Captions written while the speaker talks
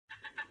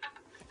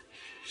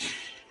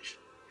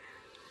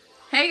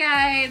Hey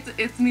guys,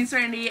 it's me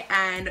Serenity,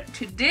 and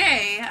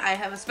today I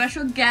have a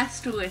special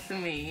guest with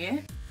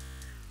me.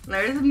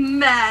 There's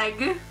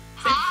Meg.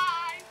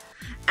 Hi!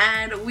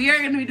 And we are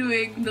going to be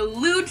doing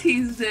the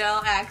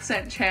Teasdale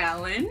accent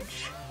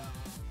challenge.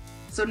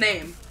 So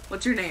name,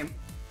 what's your name?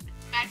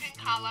 Megan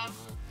Callow.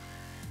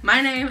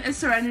 My name is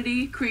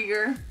Serenity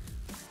Krieger.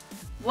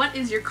 What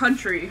is your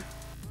country?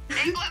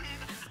 England.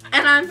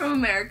 And I'm from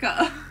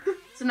America.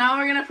 So now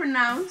we're going to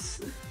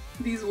pronounce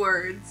these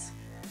words.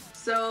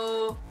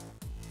 So,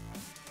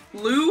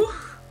 Lou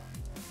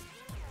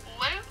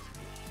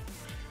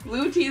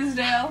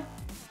Teasdale,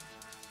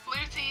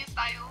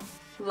 Teasdale,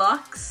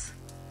 Lux,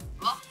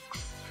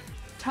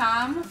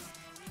 Tom,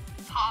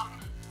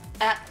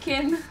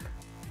 Atkin,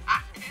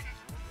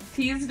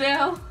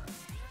 Teasdale,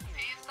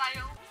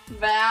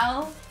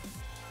 Val,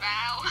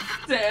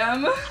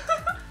 Sam,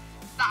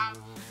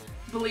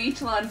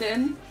 Bleach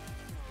London,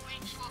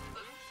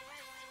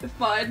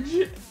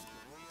 Fudge,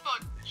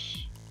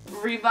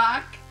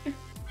 Reebok,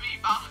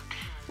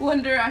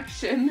 One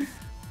Direction,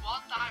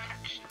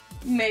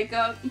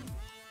 Makeup,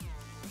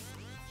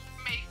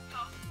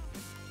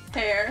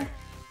 Hair,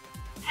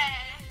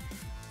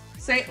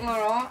 Saint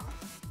Laurent,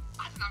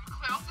 I don't have a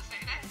clue what to say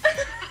there.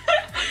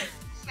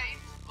 Saint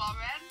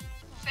Laurent,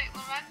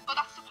 but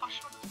that's the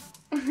posh one.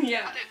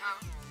 yeah, I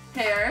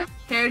don't know.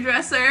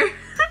 Hairdresser,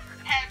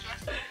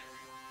 Hairdresser,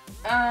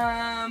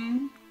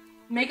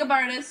 makeup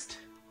artist,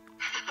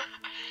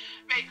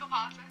 makeup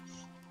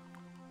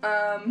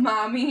artist,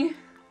 mommy,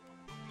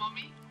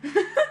 mummy,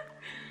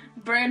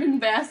 brand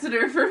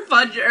ambassador for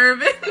Fudge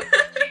Urban,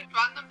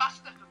 brand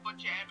ambassador for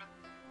Fudge Urban,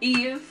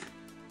 Eve,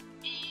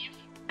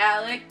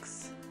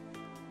 Alex,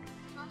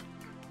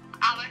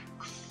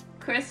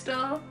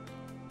 Crystal,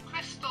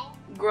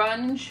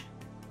 Grunge,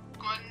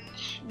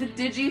 the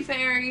Digi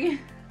Fairy,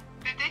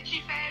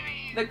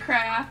 the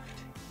Craft,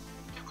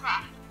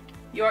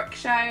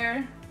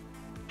 Yorkshire.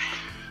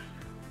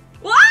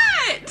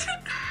 What?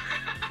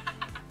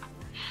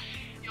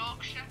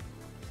 Yorkshire,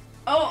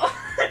 Oh,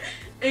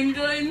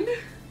 England,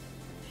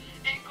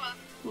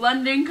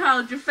 London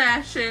College of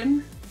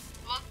Fashion.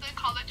 London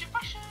College of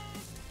Fashion.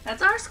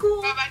 That's our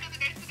school. Where am I gonna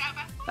go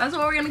together? That's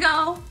where we're gonna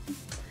go.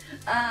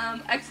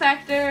 X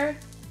Factor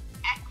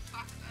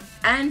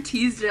and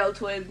Teasdale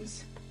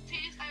twins.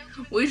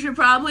 We should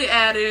probably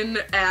add in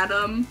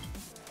Adam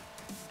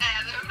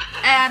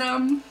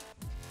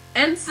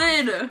and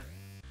Sid.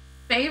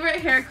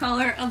 Favorite hair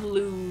color of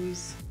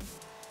Lou's?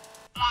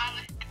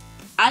 Lilac.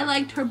 I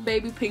liked her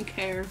baby pink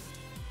hair.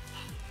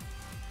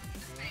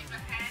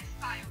 Favorite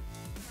hairstyle?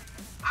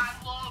 I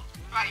love,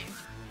 right,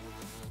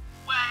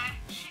 where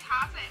she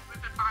has it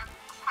with the bangs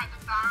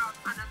hanging down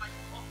and then like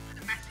up with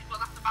the messy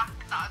bun at the back.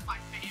 That is my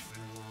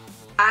favorite.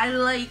 I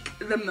like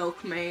the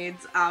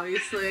milkmaids,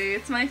 obviously.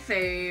 It's my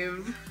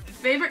fave.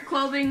 Favorite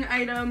clothing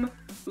item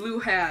Lou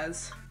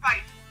has?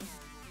 Right,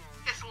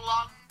 this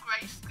long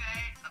grey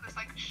skirt and this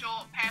like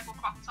short purple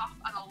crop top,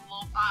 and I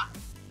love that.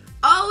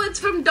 Oh, it's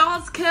from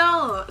Doll's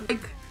Kill.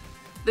 Like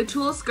the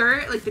tulle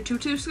skirt, like the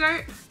tutu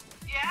skirt.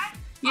 Yeah?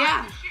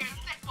 Yeah. She owns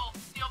it, but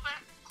the other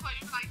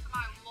clothing item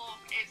I love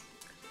is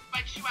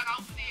when she went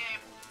out for the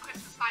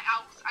Christmas night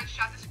out and she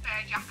had this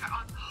fur jacket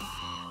on.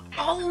 It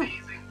was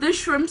amazing. The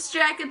shrimps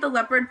jacket, the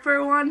leopard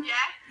fur one? Yes.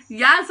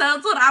 Yes,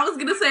 that's what I was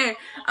gonna say.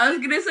 I was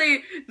gonna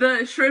say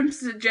the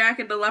shrimps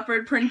jacket, the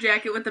leopard print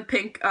jacket with the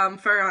pink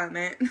fur on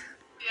it. Yeah,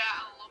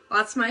 I love that.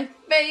 That's my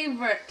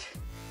favorite.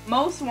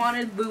 Most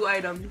wanted Lou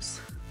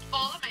items.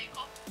 All the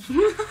makeup.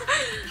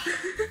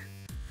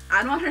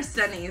 I want her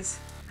stennies.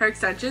 Her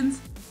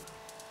extensions.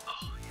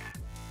 Oh yeah.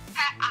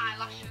 Her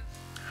eyelashes.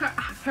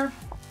 Her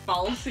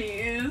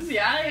falsies,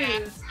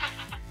 yes.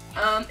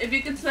 If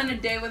you could spend a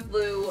day with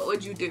Lou, what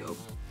would you do?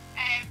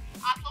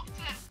 I'd love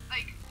to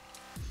like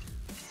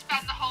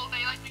spend the whole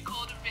day like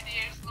recording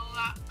videos and all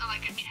that, and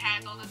like get my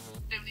hair done and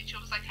doing each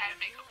other's like hair and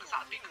makeup, because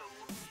that'd be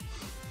cool.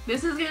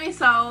 This is gonna be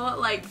so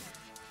like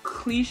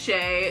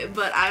cliche,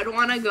 but I'd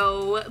want to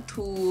go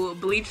to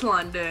Bleach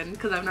London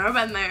because I've never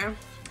been there,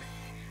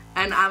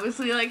 and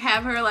obviously like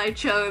have her light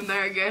show in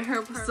there, get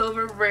her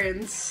silver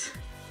rinse,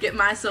 get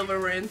my silver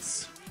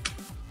rinse,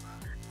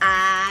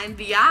 and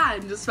yeah,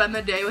 and just spend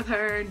the day with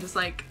her and just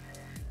like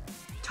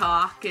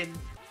talk and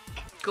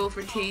go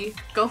for tea,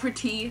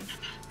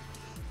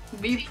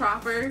 be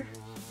proper.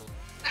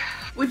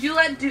 Would you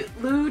let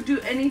Lou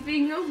do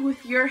anything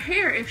with your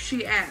hair if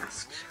she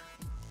asked?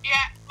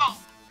 Yeah, well,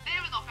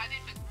 near enough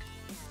anything.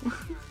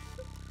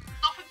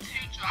 Nothing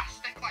too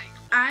drastic, like.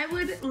 I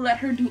would let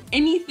her do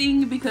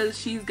anything because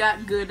she's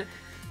got good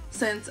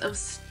sense of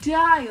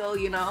style,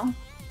 you know?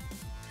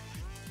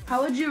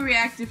 How would you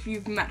react if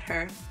you've met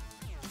her?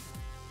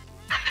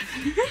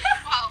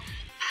 Well,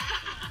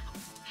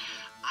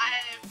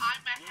 I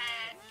met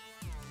her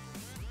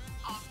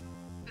on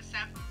the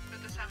 7th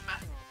of December,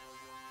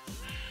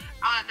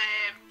 and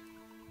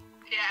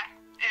yeah,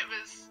 it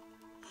was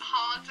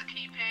hard to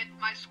keep in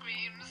my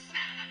screams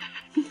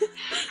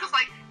because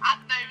like I'd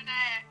known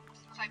her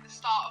since like the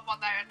start of One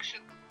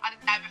Direction. I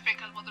didn't ever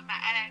think I would have met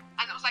her,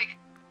 and it was like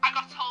I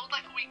got told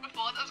like a week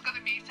before that I was going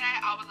to meet her,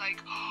 it, I was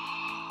like,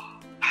 oh.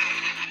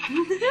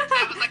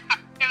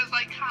 It was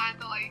like kind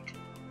of like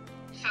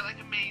so like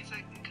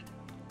amazing.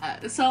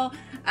 So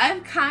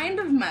I've kind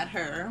of met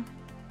her.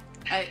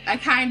 I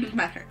kind of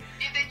met her.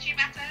 Did you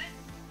met her?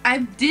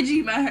 I've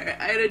digi-met her.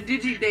 I had a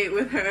digi-date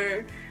with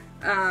her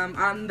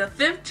on the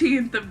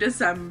 15th of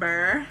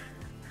December.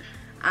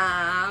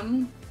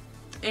 And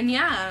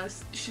yeah,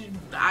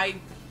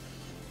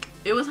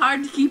 it was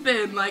hard to keep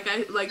in, like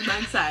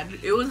Meg said.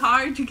 It was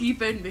hard to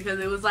keep in because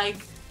it was like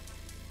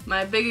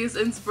my biggest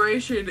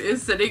inspiration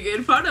is sitting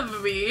in front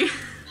of me.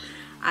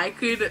 I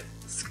could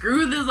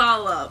screw this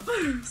all up.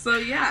 So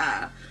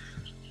yeah,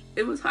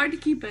 it was hard to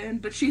keep in,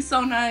 but she's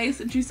so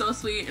nice and she's so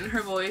sweet and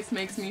her voice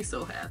makes me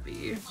so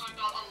happy. Oh my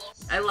god,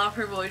 I love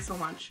her voice so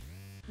much.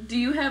 Do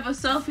you have a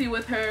selfie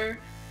with her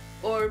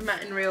or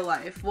met in real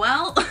life?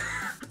 Well,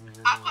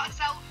 I've got a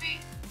selfie.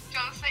 Do you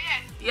want to see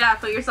it? yeah,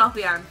 put your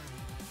selfie on.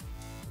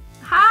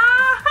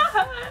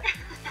 Ha!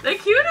 The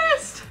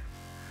cutest!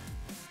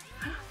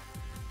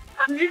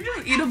 Did you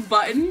just eat a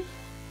button?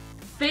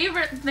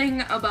 Favorite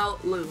thing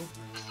about Lou?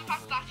 Just the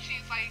fact that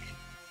she's like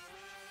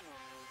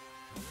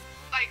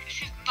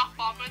she's not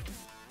bothered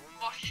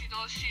what she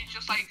does. She's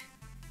just like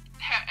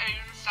her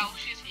own self.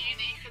 She's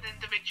unique and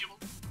individual.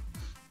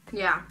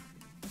 Yeah.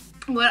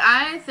 What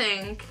I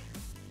think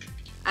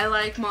I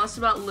like most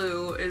about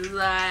Lou is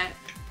that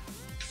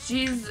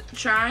she's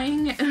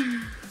trying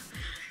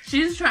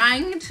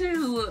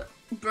to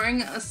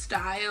bring a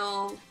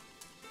style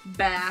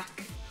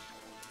back,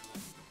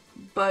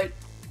 but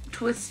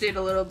twist it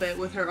a little bit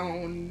with her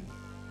own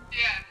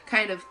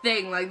kind of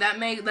thing. Like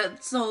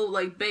that's so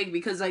like big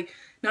because like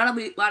not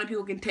a lot of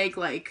people can take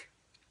like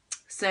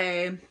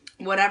say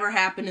whatever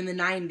happened in the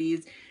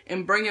 90s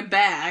and bring it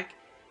back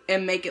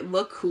and make it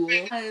look cool.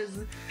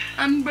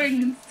 I'm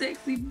bringing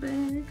sexy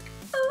back.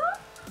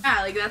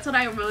 Yeah, like that's what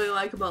I really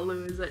like about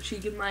Lou is that she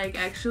can like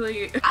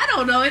actually, I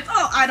don't know,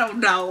 I don't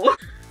know.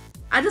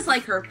 I just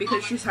like her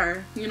because she's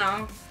her, you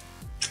know?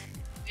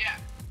 Yeah.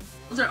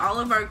 Those are all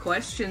of our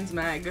questions,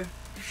 Meg.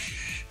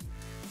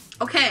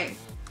 Okay,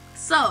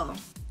 so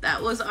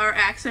that was our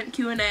accent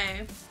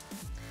Q&A.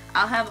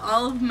 I'll have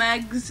all of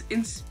Meg's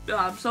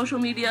social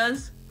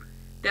medias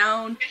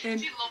down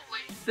in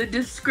the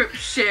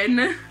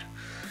description.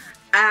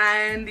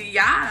 And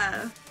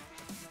yeah,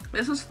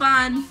 this was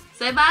fun.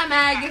 Say bye,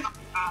 Meg.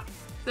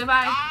 Say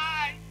bye.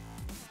 Bye.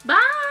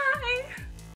 Bye.